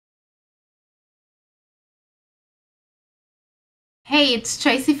Hey, it's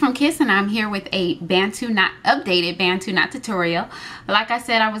Tracy from Kiss, and I'm here with a updated Bantu knot tutorial. Like I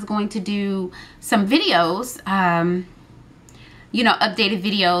said, I was going to do some videos, updated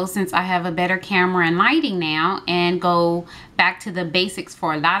videos, since I have a better camera and lighting now, and go back to the basics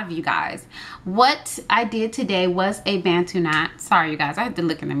for a lot of you guys. What I did today was a Bantu knot. Sorry, you guys, I have to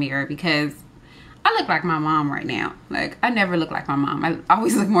look in the mirror because I look like my mom right now. Like, I never look like my mom. I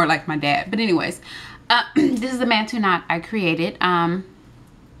always look more like my dad. But anyways, this is the Bantu knot I created. I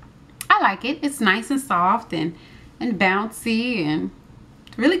like it. It's nice and soft and bouncy and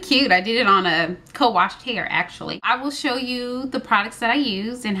really cute. I did it on a co-washed hair, actually. I will show you the products that I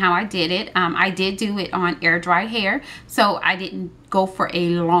used and how I did it. I did do it on air dried hair, so I didn't go for a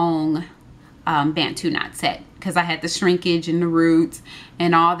long Bantu knot set because I had the shrinkage and the roots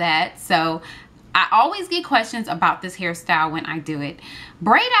and all that. So I always get questions about this hairstyle when I do it.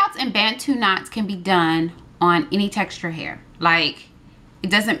 Braid outs and Bantu knots can be done on any texture hair. Like, it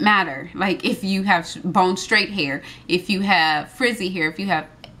doesn't matter. Like, if you have bone straight hair, if you have frizzy hair, if you have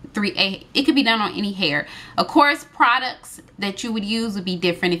 3A, it could be done on any hair. Of course, products that you would use would be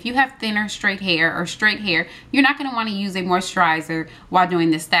different. If you have thinner straight hair or straight hair, you're not going to want to use a moisturizer while doing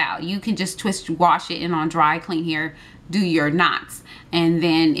this style. You can just wash it, and on dry, clean hair, do your knots. And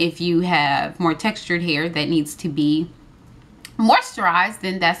then if you have more textured hair that needs to be moisturized,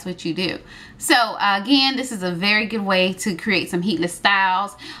 then that's what you do. So again, this is a very good way to create some heatless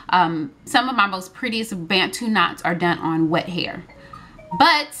styles. Some of my most prettiest Bantu knots are done on wet hair,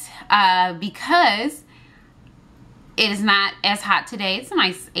 but because it is not as hot today, it's a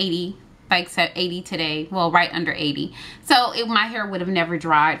nice 80, like 80 today, well, right under 80. So my hair would have never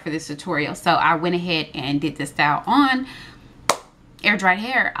dried for this tutorial, so I went ahead and did this style on air dried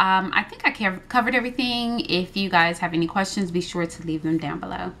hair. I think I covered everything. If you guys have any questions, be sure to leave them down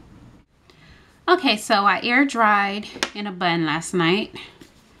below. Okay, so I air dried in a bun last night,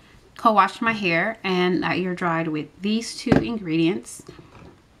 co-washed my hair, and I air dried with these two ingredients.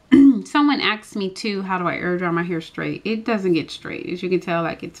 Someone asked me too, how do I air dry my hair straight? It doesn't get straight. As you can tell,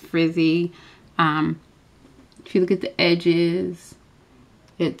 like, it's frizzy. If you look at the edges,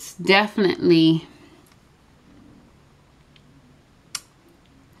 it's definitely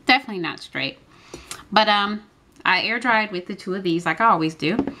not straight. But I air dried with the two of these like I always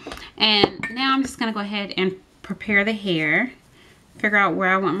do. And now I'm just gonna go ahead and prepare the hair, figure out where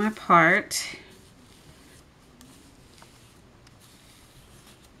I want my part.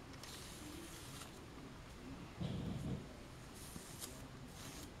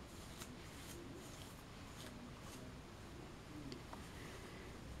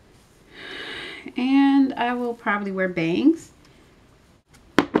 And I will probably wear bangs.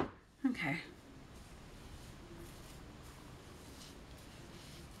 Okay.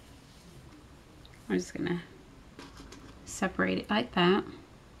 I'm just gonna separate it like that.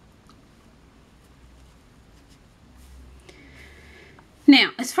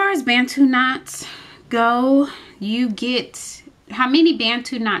 Now, as far as Bantu knots go, you get how many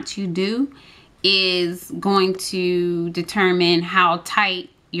Bantu knots you do is going to determine how tight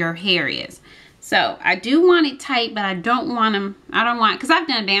your hair is. So I do want it tight, but I don't want them, because I've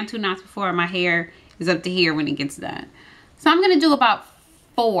done Bantu knots before and my hair is up to here when it gets done. So I'm going to do about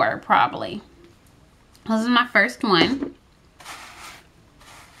 4 probably. This is my first one.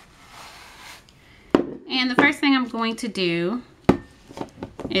 And the first thing I'm going to do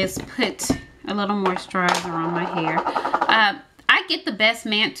is put a little moisturizer on my hair. I get the best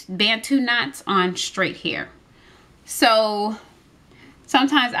Bantu knots on straight hair. So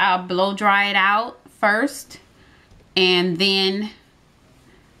sometimes I'll blow dry it out first and then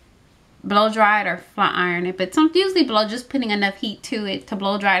blow dry it or flat iron it. But usually just putting enough heat to it to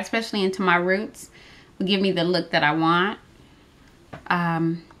blow dry it, especially into my roots, will give me the look that I want.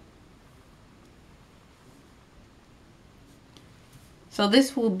 So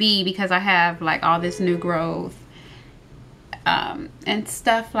this will be, because I have like all this new growth and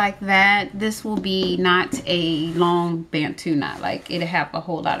stuff like that, this will be not a long Bantu knot. Like, it'll have a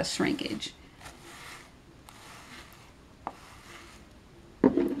whole lot of shrinkage.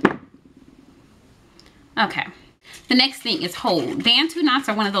 Okay, the next thing is hold. Bantu knots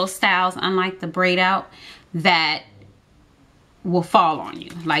are one of those styles, unlike the braid out, that will fall on you.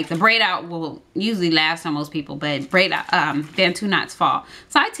 Like, the braid out will usually last on most people, but Bantu knots fall.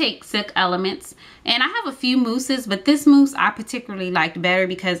 So I take Silk Elements, and I have a few mousses, but this mousse I particularly liked better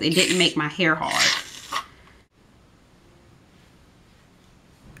because it didn't make my hair hard.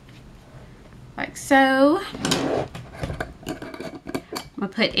 Like so. I'm gonna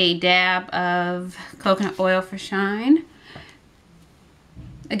put a dab of coconut oil for shine.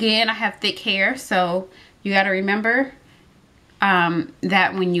 Again, I have thick hair, so you gotta remember,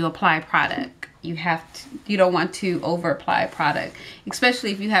 that when you apply product, you don't want to over apply product,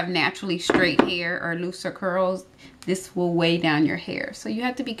 especially if you have naturally straight hair or looser curls. This will weigh down your hair, so you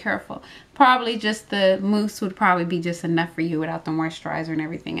have to be careful. Probably just the mousse would probably be just enough for you without the moisturizer and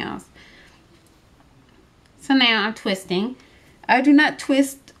everything else. So now I'm twisting. I do not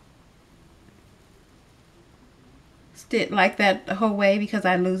twist it like that the whole way because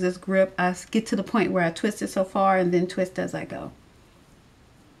I lose this grip. I get to the point where I twist it so far and then twist as I go.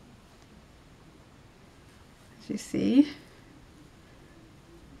 As you see.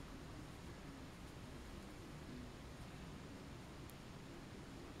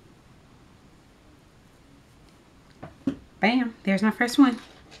 Bam, there's my first one.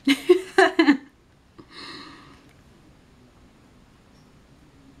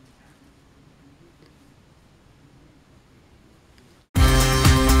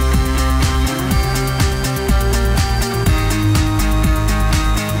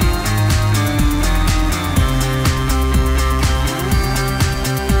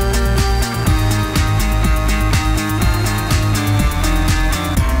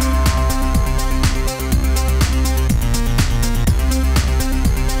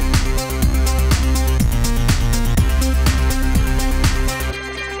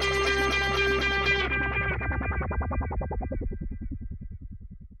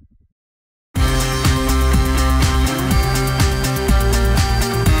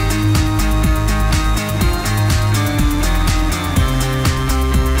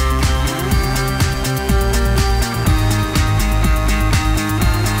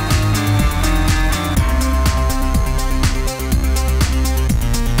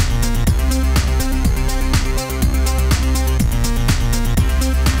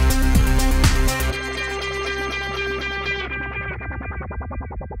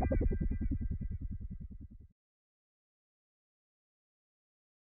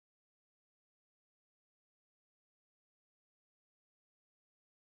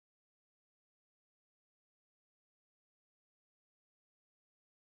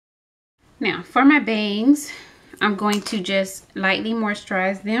 Now for my bangs, I'm going to just lightly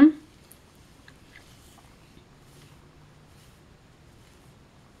moisturize them.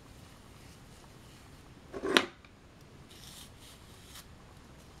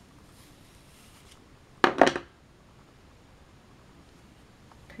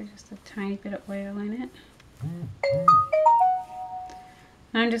 Put just a tiny bit of oil in it.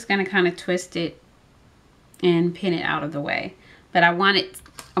 I'm just going to kind of twist it and pin it out of the way. But I wanted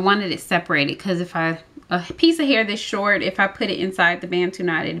it separated because if a piece of hair this short, if I put it inside the Bantu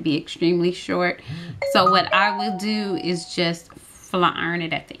knot, it'd be extremely short. So what I will do is just flat iron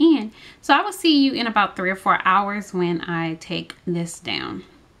it at the end. So I will see you in about 3 or 4 hours when I take this down.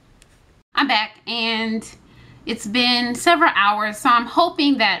 I'm back and it's been several hours, so I'm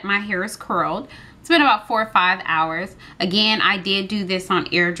hoping that my hair is curled. It's been about 4 or 5 hours. Again, I did do this on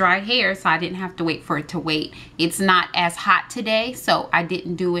air dried hair, so I didn't have to wait for it to wait. It's not as hot today, so I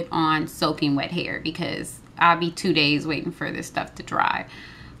didn't do it on soaking wet hair because I'll be 2 days waiting for this stuff to dry.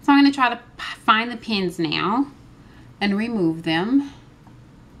 So I'm gonna try to find the pins now and remove them.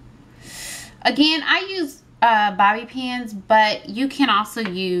 Again, I use bobby pins, but you can also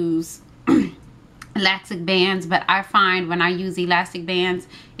use elastic bands, but I find when I use elastic bands,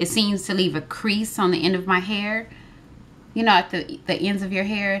 it seems to leave a crease on the end of my hair. You know, at the ends of your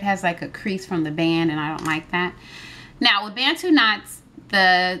hair, it has like a crease from the band, and I don't like that. Now with Bantu knots,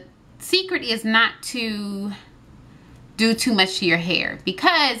 the secret is not to do too much to your hair,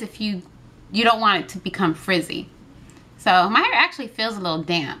 because if you don't want it to become frizzy. So my hair actually feels a little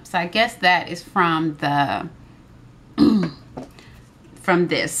damp, so I guess that is from the from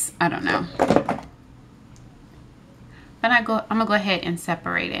this, I don't know. But I'm gonna go ahead and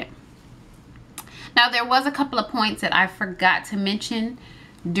separate it. Now there was a couple of points that I forgot to mention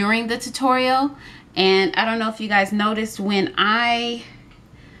during the tutorial, and I don't know if you guys noticed when I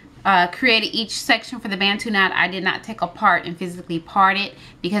created each section for the Bantu knot, I did not take apart and physically part it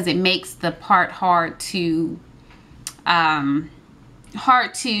because it makes the part hard to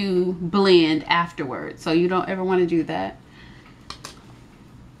blend afterwards. So you don't ever want to do that.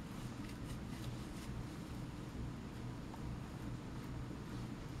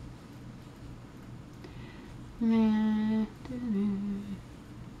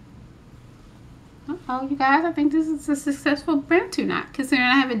 Oh, you guys, I think this is a successful Bantu knot, considering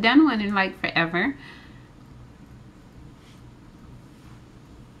I haven't done one in like forever.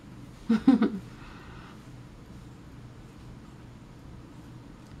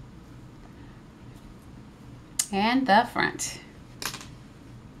 And the front.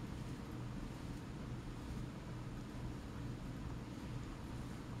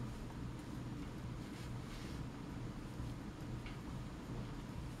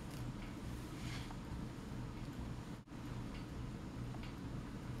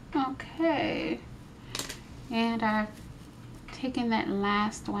 Okay, and I've taken that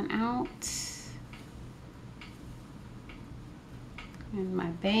last one out, and my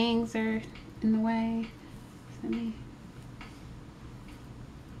bangs are in the way. So let me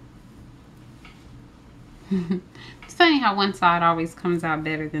it's funny how one side always comes out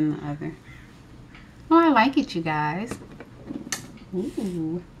better than the other. Oh, I like it, you guys.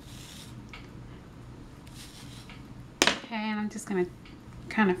 Ooh. Okay, and I'm just gonna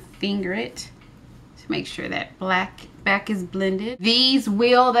kind of finger it to make sure that black back is blended. These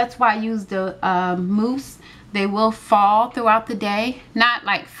will, that's why I use the mousse. They will fall throughout the day. Not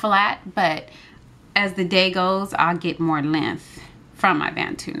like flat, but as the day goes, I'll get more length from my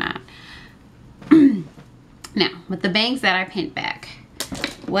Bantu knot. Now, with the bangs that I pinned back,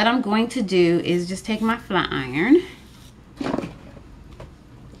 what I'm going to do is just take my flat iron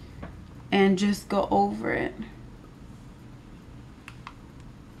and just go over it.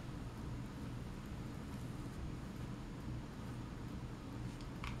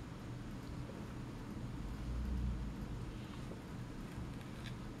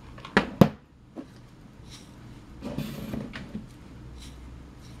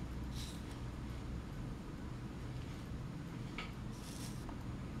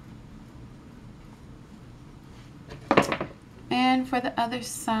 And for the other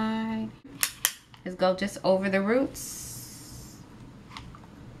side, is go just over the roots.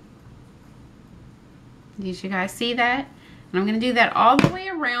 Did you guys see that? And I'm gonna do that all the way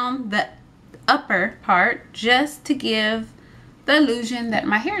around the upper part just to give the illusion that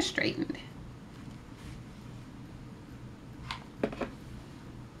my hair is straightened.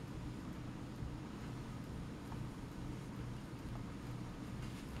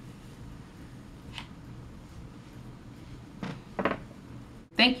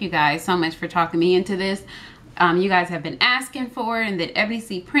 Thank you guys so much for talking me into this. You guys have been asking for it, and that Ebony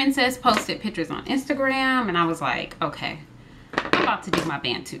C Princess posted pictures on Instagram, and I was like, okay, I'm about to do my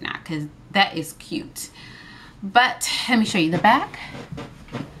Bantu knot because that is cute. But let me show you the back,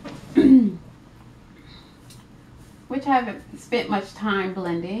 which I haven't spent much time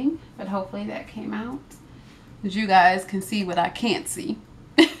blending, but hopefully that came out, as you guys can see what I can't see.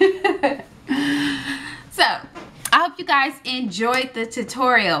 So I hope you guys enjoyed the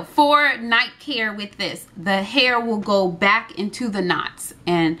tutorial for night care with this. The hair will go back into the knots,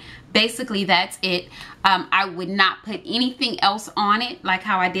 and basically that's it. I would not put anything else on it like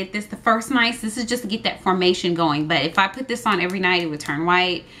how I did this the first night. This is just to get that formation going, but if I put this on every night, it would turn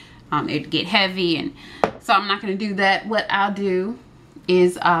white. It'd get heavy, and so I'm not going to do that. What I'll do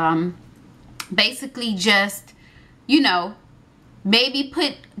is basically just, you know, maybe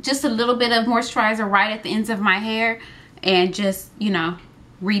put just a little bit of moisturizer right at the ends of my hair and just, you know,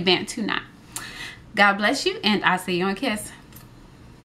 re-Bantu knot. God bless you, and I'll see you on Kiss.